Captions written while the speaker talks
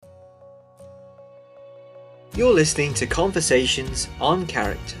You're listening to Conversations on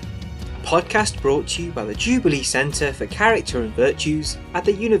Character, a podcast brought to you by the Jubilee Centre for Character and Virtues at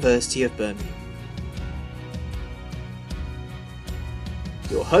the University of Birmingham.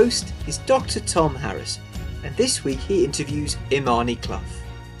 Your host is Dr. Tom Harris, and this week he interviews Imani Clough,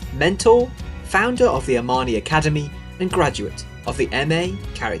 mentor, founder of the Imani Academy and graduate of the MA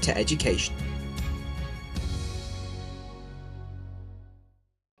Character Education.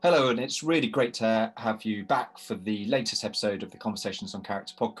 Hello, and it's really great to have you back for the latest episode of the Conversations on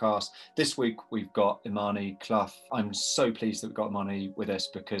Character podcast. This week we've got Imani Clough. I'm so pleased that we've got Imani with us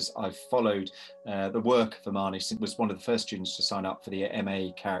because I've followed the work of Imani since was one of the first students to sign up for the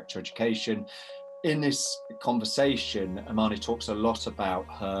MA Character Education. In this conversation, Imani talks a lot about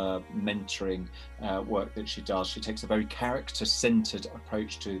her mentoring work that she does. She takes a very character-centred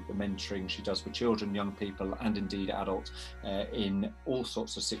approach to the mentoring she does with children, young people, and indeed adults in all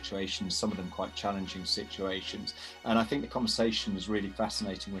sorts of situations, some of them quite challenging situations. And I think the conversation is really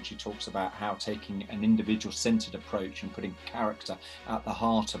fascinating when she talks about how taking an individual-centred approach and putting character at the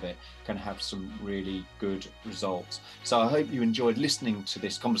heart of it can have some really good results. So I hope you enjoyed listening to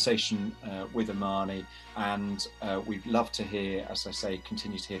this conversation with Imani, and we'd love to hear, as I say,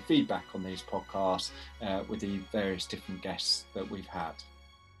 continue to hear feedback on these podcasts with the various different guests that we've had.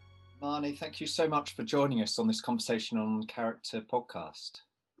 Imani, thank you so much for joining us on this Conversation on Character podcast.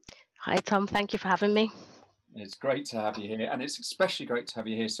 Hi Tom, thank you for having me. It's great to have you here, and it's especially great to have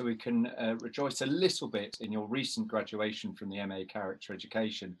you here so we can rejoice a little bit in your recent graduation from the MA Character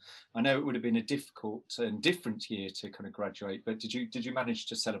Education. I know it would have been a difficult and different year to kind of graduate, but did you manage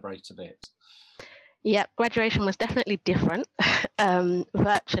to celebrate a bit? Yeah, graduation was definitely different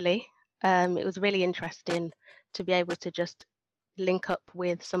virtually. It was really interesting to be able to just link up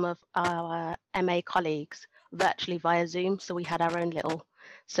with some of our MA colleagues virtually via Zoom. So we had our own little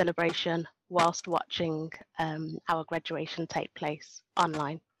celebration whilst watching our graduation take place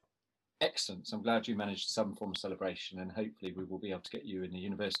online. Excellent. So I'm glad you managed some form of celebration, and hopefully we will be able to get you in the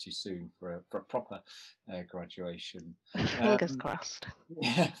university soon for a proper graduation. Fingers crossed.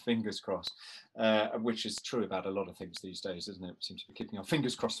 Yeah, fingers crossed, which is true about a lot of things these days, isn't it? We seem to be keeping our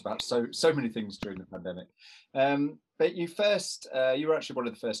fingers crossed about so many things during the pandemic. But you were actually one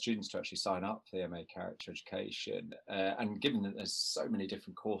of the first students to actually sign up for the MA Character Education, and given that there's so many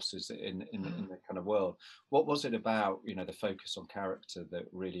different courses in the kind of world, what was it about, the focus on character that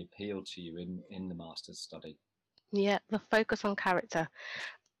really appealed to you in the master's study? Yeah, the focus on character.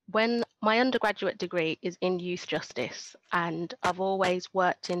 When my undergraduate degree is in youth justice, and I've always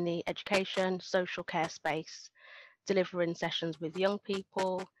worked in the education, social care space, delivering sessions with young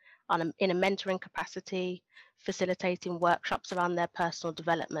people in a mentoring capacity, facilitating workshops around their personal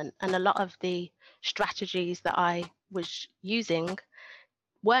development. And a lot of the strategies that I was using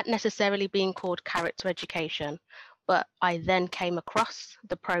weren't necessarily being called character education, but I then came across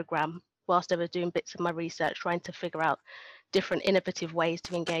the program whilst I was doing bits of my research, trying to figure out different innovative ways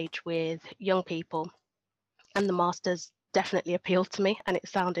to engage with young people. And the masters definitely appealed to me, and it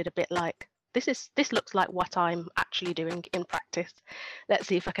sounded a bit like, this looks like what I'm actually doing in practice. Let's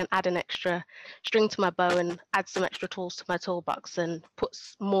see if I can add an extra string to my bow and add some extra tools to my toolbox and put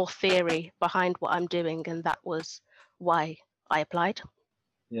more theory behind what I'm doing. And that was why I applied.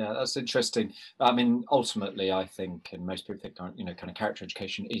 Yeah, that's interesting. I mean, ultimately, I think, and most people think, kind of character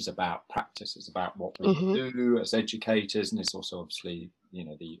education is about practice. It's about what we do as educators, and it's also obviously,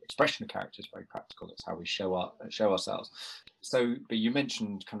 the expression of character is very practical. It's how we show ourselves. So, but you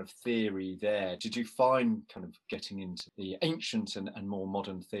mentioned kind of theory there. Did you find kind of getting into the ancient and more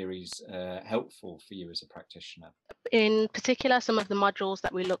modern theories helpful for you as a practitioner? In particular, some of the modules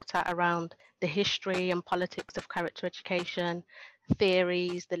that we looked at around the history and politics of character education,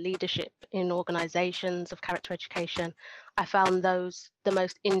 theories, the leadership in organizations of character education, I found those the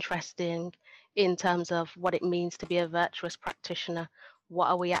most interesting in terms of what it means to be a virtuous practitioner. What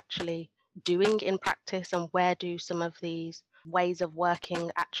are we actually doing in practice, and where do some of these ways of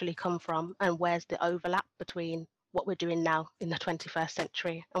working actually come from, and where's the overlap between what we're doing now in the 21st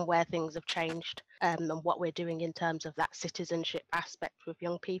century and where things have changed, and what we're doing in terms of that citizenship aspect with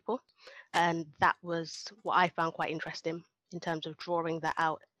young people. And that was what I found quite interesting in terms of drawing that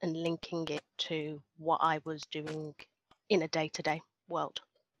out and linking it to what I was doing in a day-to-day world.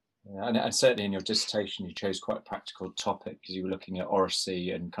 Yeah, and certainly in your dissertation, you chose quite a practical topic because you were looking at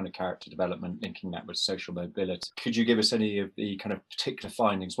oracy and kind of character development, linking that with social mobility. Could you give us any of the kind of particular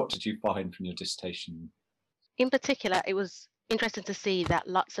findings? What did you find from your dissertation? In particular, it was interesting to see that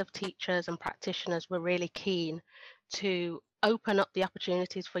lots of teachers and practitioners were really keen to open up the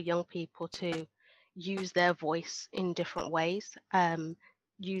opportunities for young people to use their voice in different ways.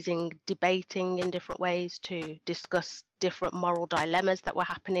 using debating in different ways to discuss different moral dilemmas that were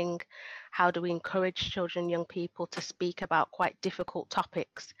happening. How do we encourage children, young people to speak about quite difficult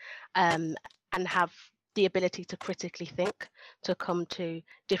topics, and have the ability to critically think, to come to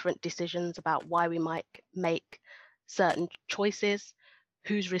different decisions about why we might make certain choices,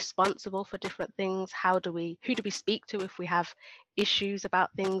 who's responsible for different things, who do we speak to if we have issues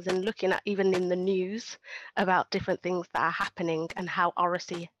about things, and looking at even in the news about different things that are happening and how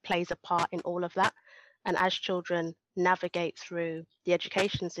oracy plays a part in all of that. And as children navigate through the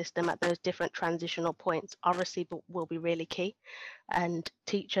education system at those different transitional points, oracy will be really key. And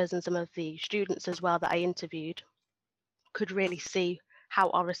teachers and some of the students as well that I interviewed could really see how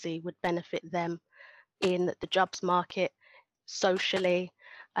oracy would benefit them in the jobs market, socially,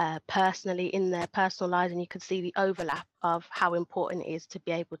 personally, in their personal lives. And you could see the overlap of how important it is to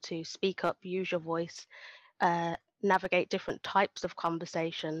be able to speak up, use your voice, navigate different types of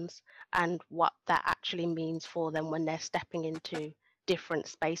conversations, and what that actually means for them when they're stepping into different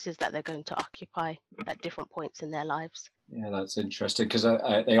spaces that they're going to occupy at different points in their lives. Yeah, that's interesting, because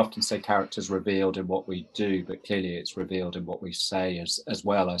they often say character's revealed in what we do, but clearly it's revealed in what we say as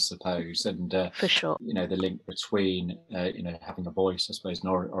well, I suppose. And For sure. the link between having a voice, I suppose, and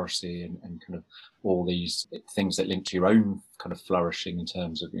oracy, and kind of all these things that link to your own kind of flourishing in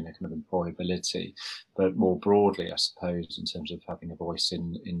terms of kind of employability, but more broadly, I suppose, in terms of having a voice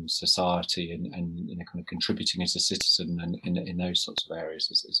in society and kind of contributing as a citizen, and in those sorts of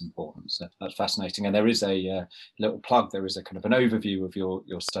areas is important. So that's fascinating. And there is a little plug. There is a kind of an overview of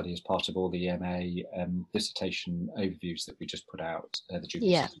your study as part of all the MA dissertation overviews that we just put out, the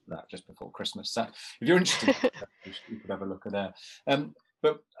junior put out just before Christmas. So if you're interested, you could have a look at that.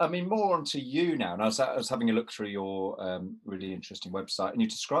 But I mean, more onto you now. And I was having a look through your really interesting website, and you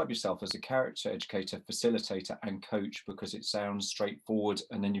describe yourself as a character educator, facilitator, and coach, because it sounds straightforward.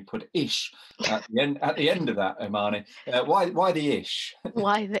 And then you put ish at the end of that, Imani. Why the ish?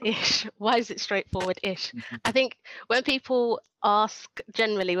 Why the ish? Why is it straightforward ish? I think when people ask,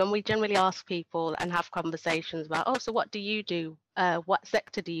 when we generally ask people and have conversations about, oh, so what do you do? What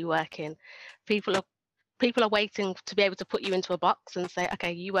sector do you work in? People are waiting to be able to put you into a box and say,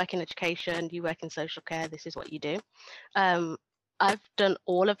 okay, you work in education, you work in social care, this is what you do. I've done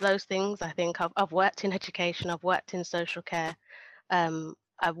all of those things. I think I've worked in education, I've worked in social care,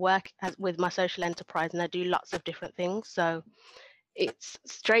 I've worked with my social enterprise, and I do lots of different things. So it's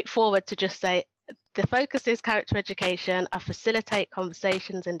straightforward to just say the focus is character education. I facilitate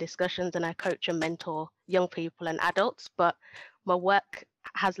conversations and discussions, and I coach and mentor young people and adults. But my work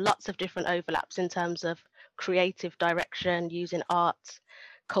has lots of different overlaps in terms of creative direction, using art,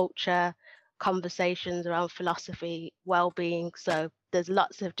 culture, conversations around philosophy, well-being. So there's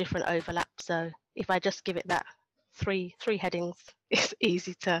lots of different overlaps. So if I just give it that three headings, it's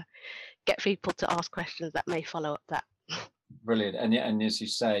easy to get people to ask questions that may follow up that. Brilliant. And as you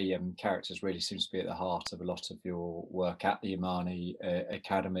say, characters really seems to be at the heart of a lot of your work at the Imani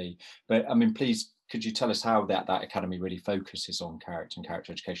Academy. But I mean, please, could you tell us how that academy really focuses on character and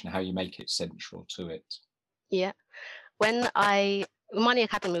character education, how you make it central to it? Yeah. When Imani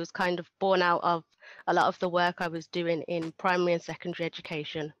Academy was kind of born out of a lot of the work I was doing in primary and secondary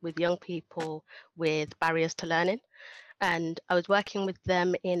education with young people with barriers to learning. And I was working with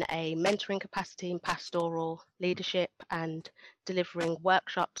them in a mentoring capacity in pastoral leadership and delivering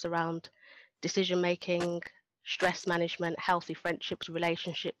workshops around decision making, stress management, healthy friendships,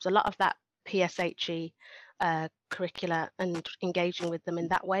 relationships, a lot of that PSHE curricula, and engaging with them in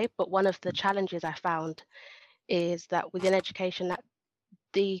that way. But one of the challenges I found is that within education, that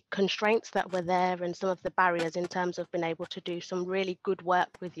the constraints that were there and some of the barriers in terms of being able to do some really good work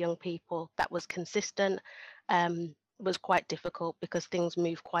with young people that was consistent, was quite difficult because things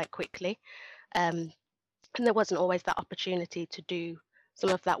move quite quickly, and there wasn't always that opportunity to do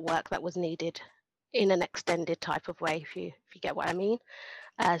some of that work that was needed in an extended type of way, if you get what I mean.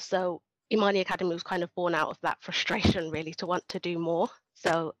 So Imani Academy was kind of born out of that frustration, really, to want to do more.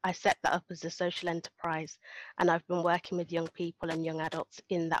 So I set that up as a social enterprise, and I've been working with young people and young adults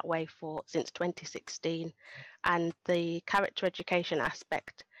in that way since 2016. And the character education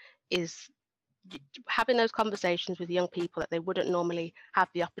aspect is having those conversations with young people that they wouldn't normally have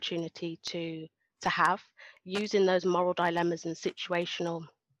the opportunity to have, using those moral dilemmas and situational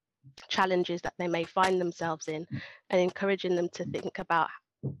challenges that they may find themselves in, and encouraging them to think about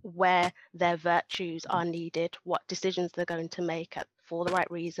where their virtues are needed, what decisions they're going to make for the right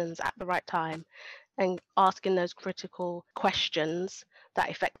reasons at the right time, and asking those critical questions,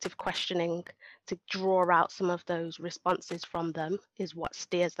 that effective questioning to draw out some of those responses from them is what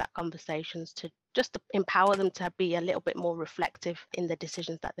steers that conversations to just to empower them to be a little bit more reflective in the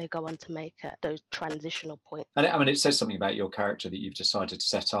decisions that they go on to make at those transitional points. And I mean, it says something about your character that you've decided to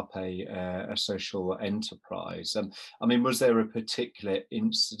set up a social enterprise. I mean, was there a particular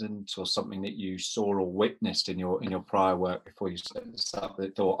incident or something that you saw or witnessed in your prior work before you set this up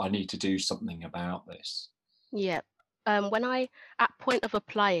that thought, I need to do something about this? Yeah. When at point of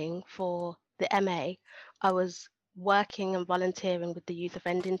applying for the MA, I was working and volunteering with the youth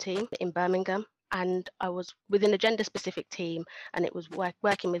offending team in Birmingham, and I was within a gender specific team, and it was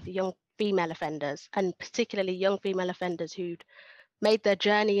working with young female offenders, and particularly young female offenders who'd made their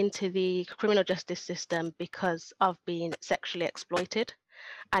journey into the criminal justice system because of being sexually exploited.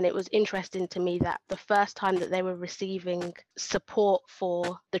 And it was interesting to me that the first time that they were receiving support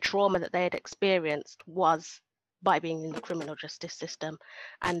for the trauma that they had experienced was by being in the criminal justice system.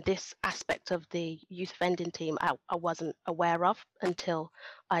 And this aspect of the youth offending team, I wasn't aware of until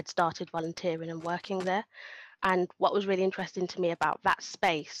I'd started volunteering and working there. And what was really interesting to me about that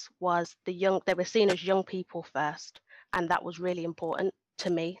space was they were seen as young people first. And that was really important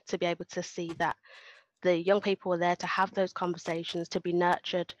to me, to be able to see that the young people were there to have those conversations, to be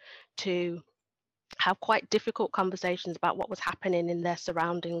nurtured, to have quite difficult conversations about what was happening in their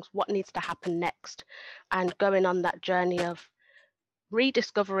surroundings, what needs to happen next, and going on that journey of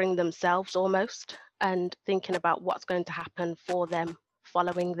rediscovering themselves almost, and thinking about what's going to happen for them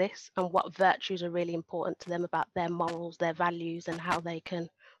following this, and what virtues are really important to them about their morals, their values, and how they can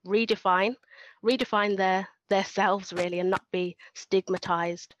redefine their selves really, and not be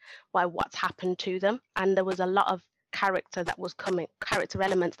stigmatized by what's happened to them. And there was a lot of character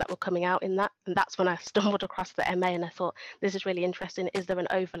elements that were coming out in that, and that's when I stumbled across the MA, and I thought, this is really interesting. Is there an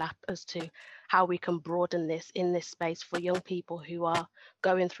overlap as to how we can broaden this in this space for young people who are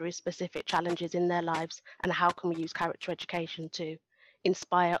going through specific challenges in their lives, and how can we use character education to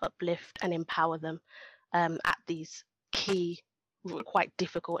inspire, uplift, and empower them at these key, quite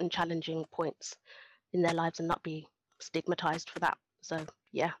difficult and challenging points in their lives, and not be stigmatized for that. So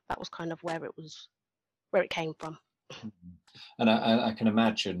yeah, that was kind of where it came from. And I can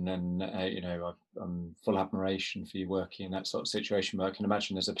imagine, and I'm full admiration for you working in that sort of situation, but I can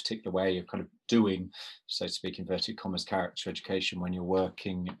imagine there's a particular way of kind of doing, so to speak, inverted commas, character education when you're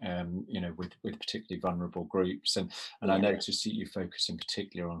working, with particularly vulnerable groups. And I noticed that you focus in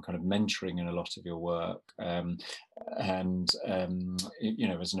particular on kind of mentoring in a lot of your work, as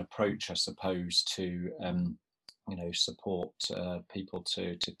an approach, I suppose, to support people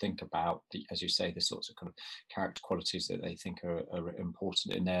to think about as you say, the sorts of kind of character qualities that they think are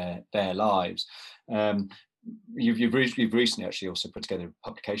important in their lives. You've recently actually also put together a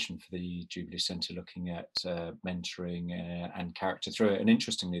publication for the Jubilee Centre looking at mentoring and character through it. And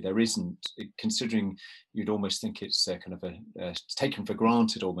interestingly, there isn't, considering you'd almost think it's kind of taken for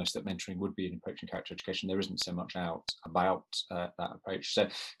granted almost that mentoring would be an approach in character education, there isn't so much out about that approach. So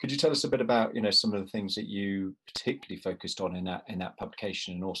could you tell us a bit about some of the things that you particularly focused on in that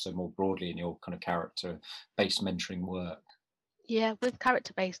publication, and also more broadly in your kind of character-based mentoring work? Yeah, with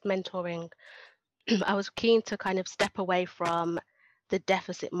character-based mentoring, I was keen to kind of step away from the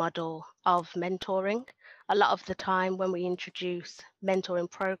deficit model of mentoring. A lot of the time when we introduce mentoring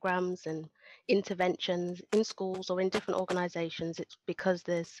programs and interventions in schools or in different organizations, it's because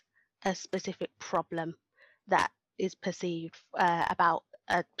there's a specific problem that is perceived about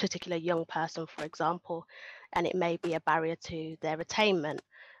a particular young person, for example, and it may be a barrier to their attainment,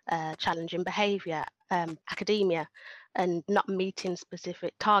 challenging behavior, academia, and not meeting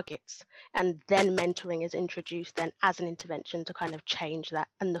specific targets. And then mentoring is introduced then as an intervention to kind of change that.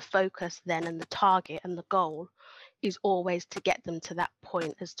 And the focus then, and the target and the goal is always to get them to that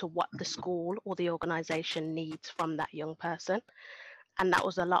point as to what the school or the organization needs from that young person. And that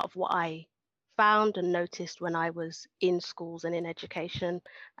was a lot of what I found and noticed when I was in schools and in education.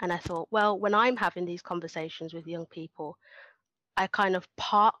 And I thought, well, when I'm having these conversations with young people, I kind of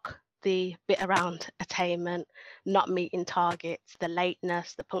park the bit around attainment, not meeting targets, the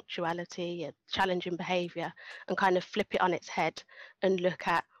lateness, the punctuality, challenging behavior, and kind of flip it on its head and look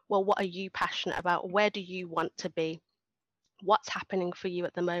at, well, what are you passionate about? Where do you want to be? What's happening for you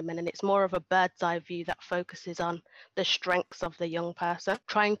at the moment? And it's more of a bird's eye view that focuses on the strengths of the young person,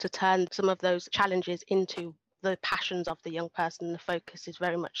 trying to turn some of those challenges into the passions of the young person. The focus is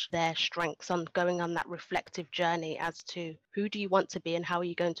very much their strengths, on going on that reflective journey as to who do you want to be and how are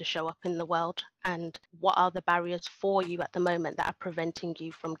you going to show up in the world, and what are the barriers for you at the moment that are preventing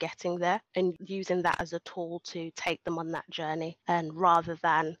you from getting there, and using that as a tool to take them on that journey. And rather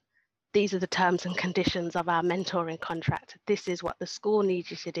than, these are the terms and conditions of our mentoring contract, this is what the school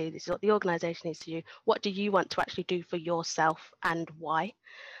needs you to do, this is what the organization needs to do, what do you want to actually do for yourself and why?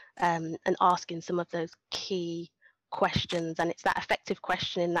 and asking some of those key questions. And it's that effective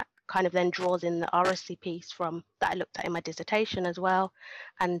questioning that kind of then draws in the oracy piece from that I looked at in my dissertation as well,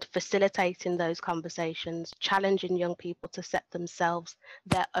 and facilitating those conversations, challenging young people to set themselves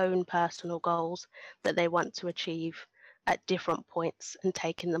their own personal goals that they want to achieve at different points and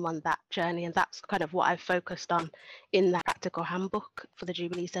taking them on that journey. And that's kind of what I've focused on in that practical handbook for the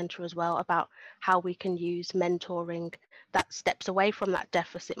Jubilee Centre as well, about how we can use mentoring that steps away from that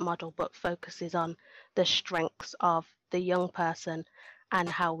deficit model but focuses on the strengths of the young person, and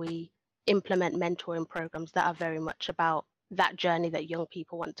how we implement mentoring programs that are very much about that journey that young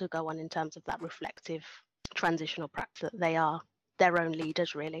people want to go on in terms of that reflective transitional practice, that they are their own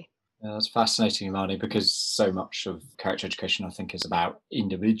leaders really. Yeah, that's fascinating, Imani, because so much of character education, I think, is about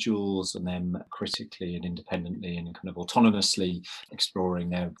individuals and them critically and independently and kind of autonomously exploring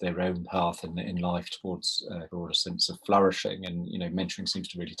their own path in life towards a broader sense of flourishing. And, mentoring seems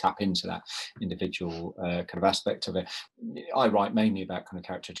to really tap into that individual kind of aspect of it. I write mainly about kind of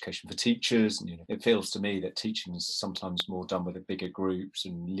character education for teachers. And, it feels to me that teaching is sometimes more done with the bigger groups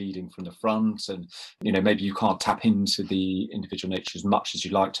and leading from the front. And, maybe you can't tap into the individual nature as much as you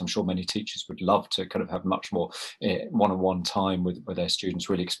like to. I'm sure many teachers would love to kind of have much more one-on-one time with their students,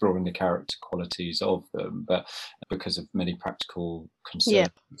 really exploring the character qualities of them, but because of many practical concerns,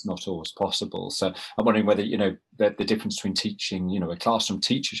 it's not always possible. So I'm wondering whether the difference between teaching a classroom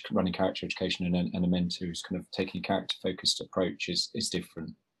teacher running character education and a mentor who's kind of taking a character focused approach is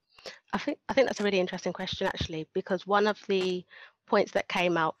different. I think that's a really interesting question, actually, because one of the points that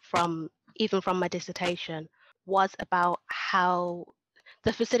came out from my dissertation was about how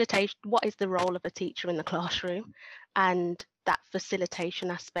the facilitation, what is the role of a teacher in the classroom, and that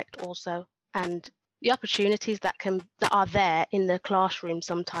facilitation aspect also, and the opportunities that are there in the classroom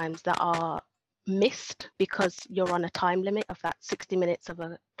sometimes that are missed because you're on a time limit of that 60 minutes of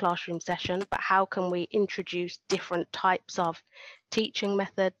a classroom session. But how can we introduce different types of teaching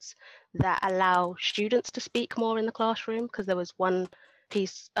methods that allow students to speak more in the classroom? Because there was one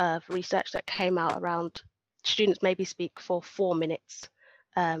piece of research that came out around students maybe speak for 4 minutes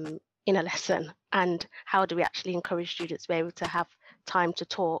in a lesson, and how do we actually encourage students to be able to have time to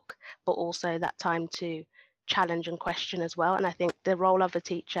talk, but also that time to challenge and question as well. And I think the role of a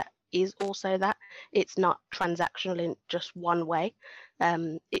teacher is also that it's not transactional in just one way.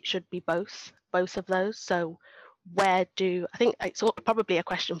 It should be both of those. So I think it's probably a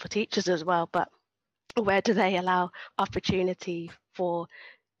question for teachers as well, but where do they allow opportunity for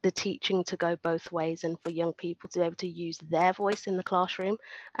the teaching to go both ways, and for young people to be able to use their voice in the classroom,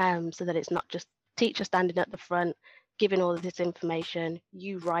 so that it's not just teacher standing at the front giving all of this information,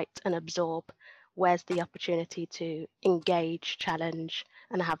 you write and absorb. Where's the opportunity to engage, challenge,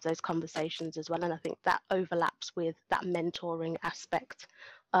 and have those conversations as well? And I think that overlaps with that mentoring aspect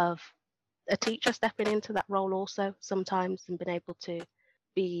of a teacher stepping into that role also sometimes, and being able to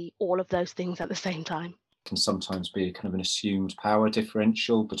be all of those things at the same time. Can sometimes be kind of an assumed power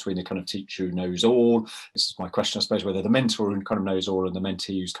differential between the kind of teacher who knows all. This is my question, I suppose, whether the mentor who kind of knows all and the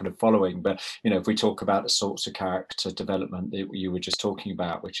mentee who's kind of following. But, if we talk about the sorts of character development that you were just talking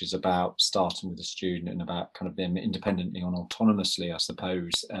about, which is about starting with the student and about kind of them independently and autonomously, I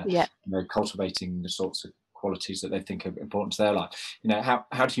suppose, cultivating the sorts of qualities that they think are important to their life.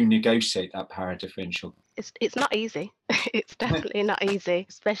 How do you negotiate that power differential? It's not easy. It's definitely not easy,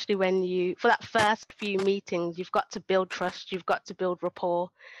 especially when for that first few meetings, you've got to build trust, you've got to build rapport,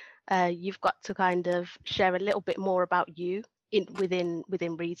 you've got to kind of share a little bit more about you within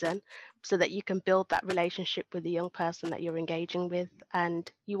reason, so that you can build that relationship with the young person that you're engaging with.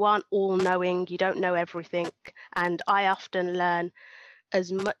 And you aren't all knowing, you don't know everything. And I often learn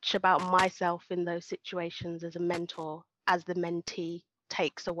as much about myself in those situations as a mentor as the mentee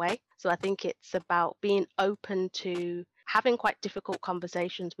takes away. So I think it's about being open to having quite difficult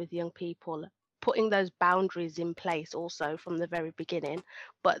conversations with young people, putting those boundaries in place also from the very beginning,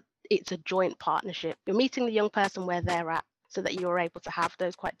 but it's a joint partnership. You're meeting the young person where they're at, so that you're able to have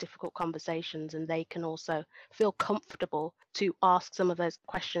those quite difficult conversations, and they can also feel comfortable to ask some of those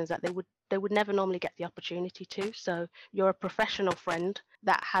questions that they would never normally get the opportunity to. So you're a professional friend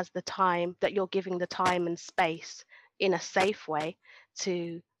that has the time, that you're giving the time and space in a safe way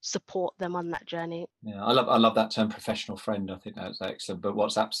to support them on that journey. Yeah, I love that term, professional friend. I think that's excellent. But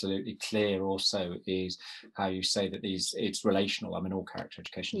what's absolutely clear also is how you say that it's relational. I mean, all character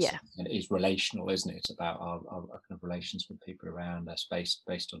education is relational, isn't it? It's about our kind of relations with people around us, based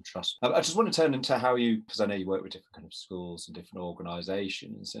on trust. I just want to turn into how you, because I know you work with different kind of schools and different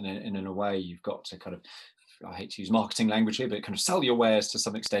organisations, and in a way you've got to kind of I hate to use marketing language here, but kind of sell your wares to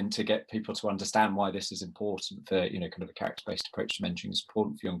some extent to get people to understand why this is important for, kind of a character-based approach to mentoring is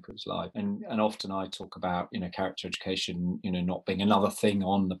important for young people's life. And often I talk about, character education, not being another thing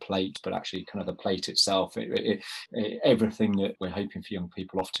on the plate, but actually kind of the plate itself. Everything that we're hoping for young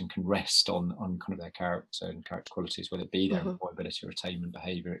people often can rest on kind of their character and character qualities, whether it be their employability, attainment,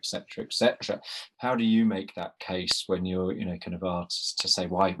 behaviour, etc., etc. How do you make that case when you're, kind of asked to say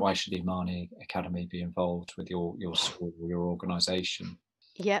why should the Imani Academy be involved with your school or your organisation?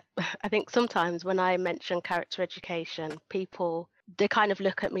 Yep. I think sometimes when I mention character education, people, they kind of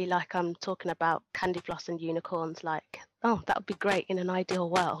look at me like I'm talking about candy floss and unicorns, like, oh, that would be great in an ideal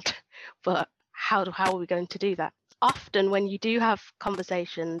world. But how are we going to do that? Often when you do have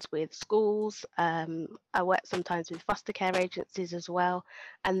conversations with schools, I work sometimes with foster care agencies as well,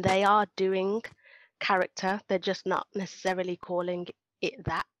 and they are doing character. They're just not necessarily calling it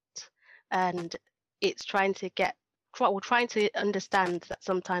that. And it's trying to understand that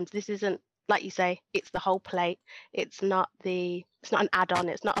sometimes this isn't, like you say, it's the whole plate. It's not an add-on,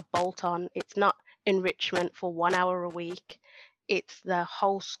 it's not a bolt-on, it's not enrichment for 1 hour a week. It's the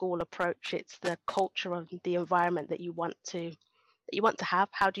whole school approach. It's the culture of the environment that you want to have.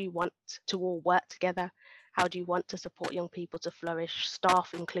 How do you want to all work together? How do you want to support young people to flourish,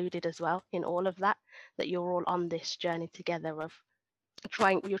 staff included as well in all of that, that you're all on this journey together of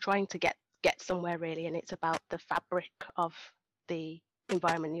you're trying to get somewhere really, and it's about the fabric of the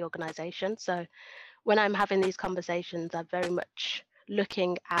environment, the organization. So when I'm having these conversations, I'm very much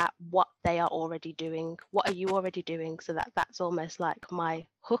looking at what they are already doing. What are you already doing? So that's almost like my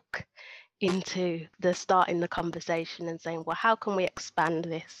hook into the starting the conversation and saying, well, how can we expand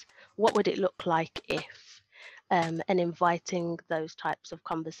this? What would it look like if? And inviting those types of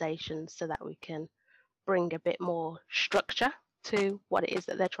conversations so that we can bring a bit more structure to what it is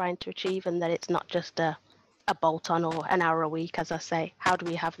that they're trying to achieve, and that it's not just a bolt-on or an hour a week. As I say, how do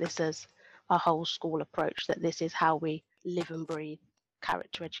we have this as a whole school approach, that this is how we live and breathe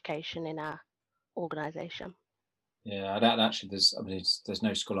character education in our organisation? Yeah, and actually, there's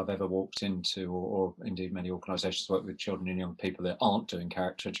no school I've ever walked into, or indeed many organisations work with children and young people that aren't doing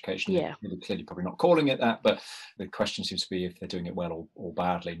character education. Yeah. They're clearly probably not calling it that, but the question seems to be if they're doing it well or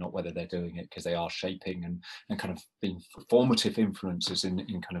badly, not whether they're doing it because they are shaping and kind of being formative influences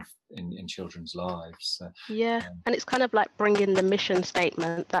in children's lives. Yeah, and it's kind of like bringing the mission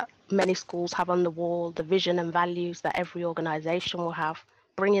statement that many schools have on the wall, the vision and values that every organisation will have,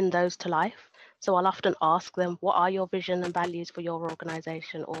 bringing those to life. So I'll often ask them, what are your vision and values for your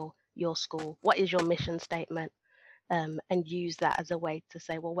organisation or your school? What is your mission statement? And use that as a way to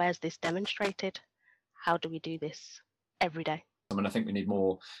say, well, where's this demonstrated? How do we do this every day? I think we need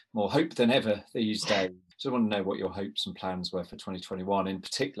more hope than ever these days. So I want to know what your hopes and plans were for 2021. In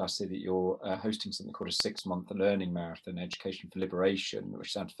particular, I see that you're hosting something called a 6-month learning marathon, Education for Liberation,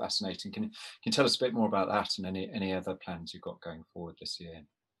 which sounds fascinating. Can you tell us a bit more about that and any other plans you've got going forward this year?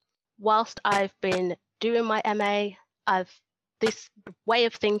 Whilst I've been doing my MA, this way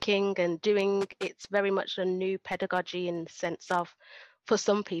of thinking and doing, it's very much a new pedagogy in the sense of, for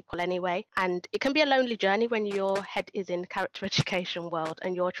some people anyway, and it can be a lonely journey when your head is in character education world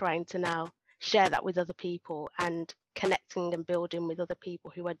and you're trying to now share that with other people and connecting and building with other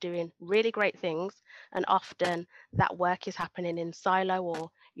people who are doing really great things. And often that work is happening in silo,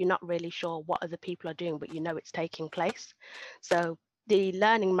 or you're not really sure what other people are doing, but you know it's taking place. So the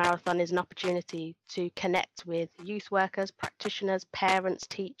learning marathon is an opportunity to connect with youth workers, practitioners, parents,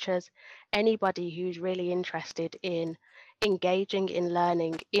 teachers, anybody who's really interested in engaging in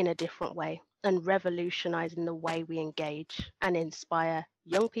learning in a different way and revolutionizing the way we engage and inspire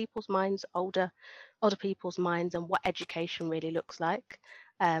young people's minds, older people's minds, and what education really looks like,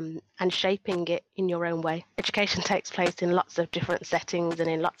 and shaping it in your own way. Education takes place in lots of different settings and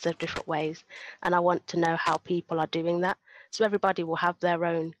in lots of different ways, and I want to know how people are doing that. So everybody will have their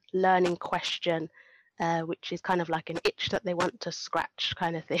own learning question, which is kind of like an itch that they want to scratch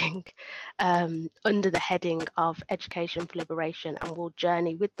kind of thing, under the heading of Education for Liberation, and we'll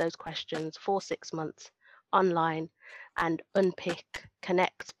journey with those questions for 6 months online and unpick,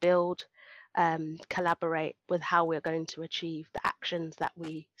 connect, build, collaborate with how we're going to achieve the actions that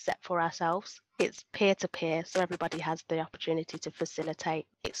we set for ourselves. It's peer-to-peer, so everybody has the opportunity to facilitate.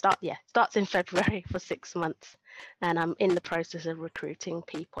 It starts in February for 6 months, and I'm in the process of recruiting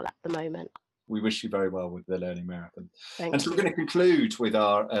people at the moment. We wish you very well with the learning marathon. Thank and so you. We're going to conclude with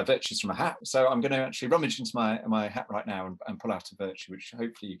our virtues from a hat. So I'm going to actually rummage into my hat right now and pull out a virtue, which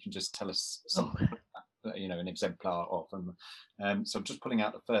hopefully you can just tell us something, an exemplar of. So I'm just pulling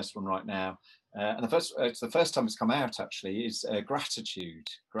out the first one right now. And it's the first time it's come out actually, is gratitude.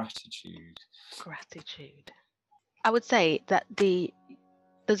 I would say that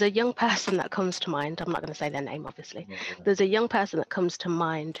there's a young person that comes to mind. I'm not going to say their name, obviously. Yeah. There's a young person that comes to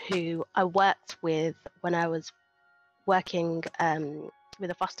mind who I worked with when I was working with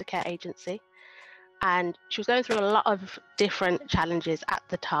a foster care agency. And she was going through a lot of different challenges at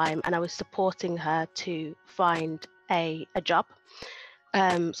the time, and I was supporting her to find a job.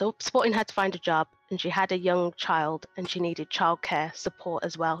 So supporting her to find a job, and she had a young child and she needed childcare support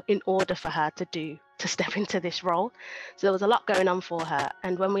as well in order for her to step into this role. So there was a lot going on for her.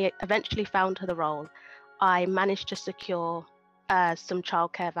 And when we eventually found her the role, I managed to secure some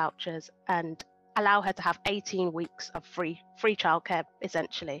childcare vouchers and allow her to have 18 weeks of free childcare,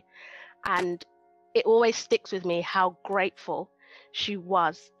 essentially. And it always sticks with me how grateful she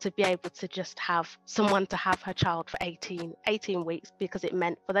was to be able to just have someone to have her child for 18 weeks, because it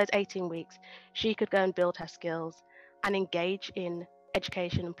meant for those 18 weeks she could go and build her skills and engage in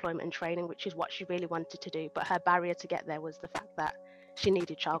education, employment and training, which is what she really wanted to do. But her barrier to get there was the fact that she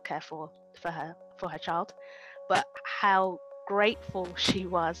needed childcare for her child. But how grateful she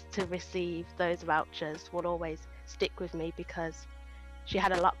was to receive those vouchers will always stick with me, because she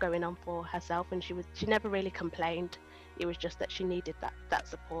had a lot going on for herself and she never really complained. It was just that she needed that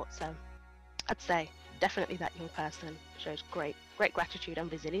support. So I'd say definitely that young person shows great gratitude and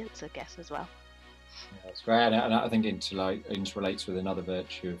resilience, I guess, as well. Yeah, that's great, and I think interrelates with another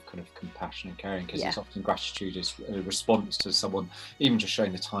virtue of kind of compassion and caring, because it's often gratitude is a response to someone, even just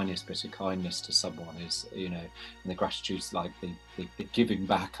showing the tiniest bit of kindness to someone is, and the gratitude's like the giving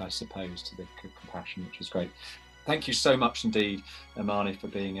back, I suppose, to the compassion, which is great. Thank you so much indeed, Imani, for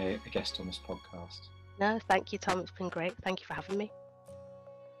being a guest on this podcast. No, thank you, Tom. It's been great. Thank you for having me.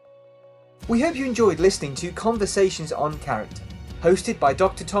 We hope you enjoyed listening to Conversations on Character, hosted by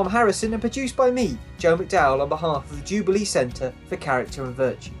Dr. Tom Harrison and produced by me, Joe McDowell, on behalf of the Jubilee Centre for Character and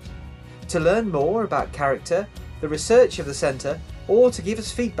Virtue. To learn more about character, the research of the Centre, or to give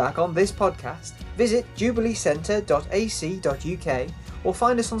us feedback on this podcast, visit jubileecentre.ac.uk or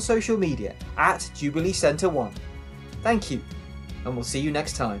find us on social media at Jubilee Centre 1. Thank you, and we'll see you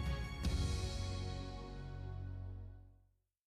next time.